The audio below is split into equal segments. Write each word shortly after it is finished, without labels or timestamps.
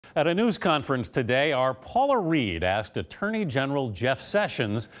At a news conference today, our Paula Reid asked Attorney General Jeff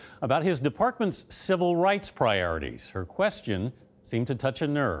Sessions about his department's civil rights priorities. Her question seemed to touch a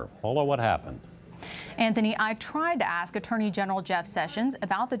nerve. Paula, what happened? Anthony, I tried to ask Attorney General Jeff Sessions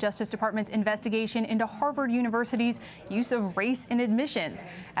about the Justice Department's investigation into Harvard University's use of race in admissions.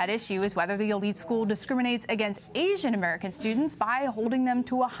 At issue is whether the elite school discriminates against Asian American students by holding them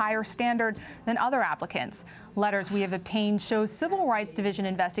to a higher standard than other applicants. Letters we have obtained show Civil Rights Division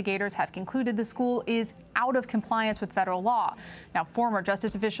investigators have concluded the school is out of compliance with federal law. Now, former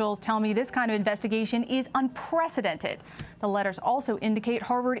justice officials tell me this kind of investigation is unprecedented. The letters also indicate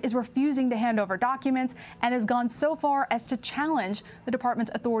Harvard is refusing to hand over documents and has gone so far as to challenge the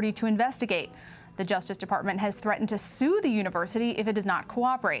department's authority to investigate. The Justice Department has threatened to sue the university if it does not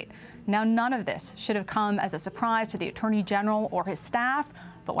cooperate. Now, none of this should have come as a surprise to the Attorney General or his staff,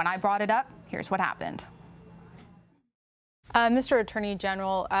 but when I brought it up, here's what happened. Mr. Attorney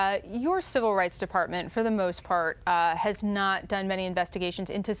General, your Civil Rights Department, for the most part, has not done many investigations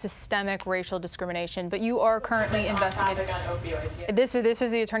into systemic racial discrimination, but you are currently investigating. This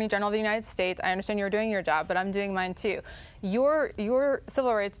is the Attorney General of the United States. I understand you're doing your job, but I'm doing mine too. Your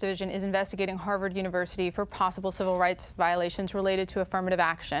Civil Rights Division is investigating Harvard University for possible civil rights violations related to affirmative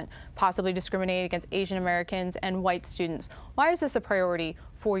action, possibly discriminating against Asian Americans and white students. Why is this a priority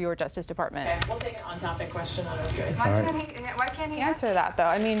for your Justice Department? Okay, we'll take an on-topic question on opioids. Why can't he answer that, though?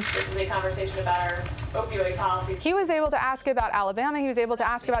 I mean, this is a conversation about our opioid policy. He was able to ask about Alabama. He was able to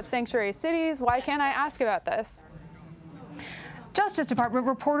ask about sanctuary cities. Why can't I ask about this? Justice Department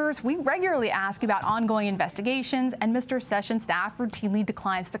reporters, we regularly ask about ongoing investigations, and Mr. Sessions' staff routinely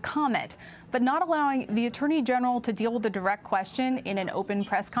declines to comment. But not allowing the Attorney General to deal with the direct question in an open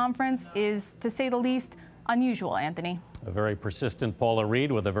press conference is, to say the least, unusual, Anthony. A very persistent Paula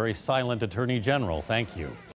Reid with a very silent Attorney General. Thank you.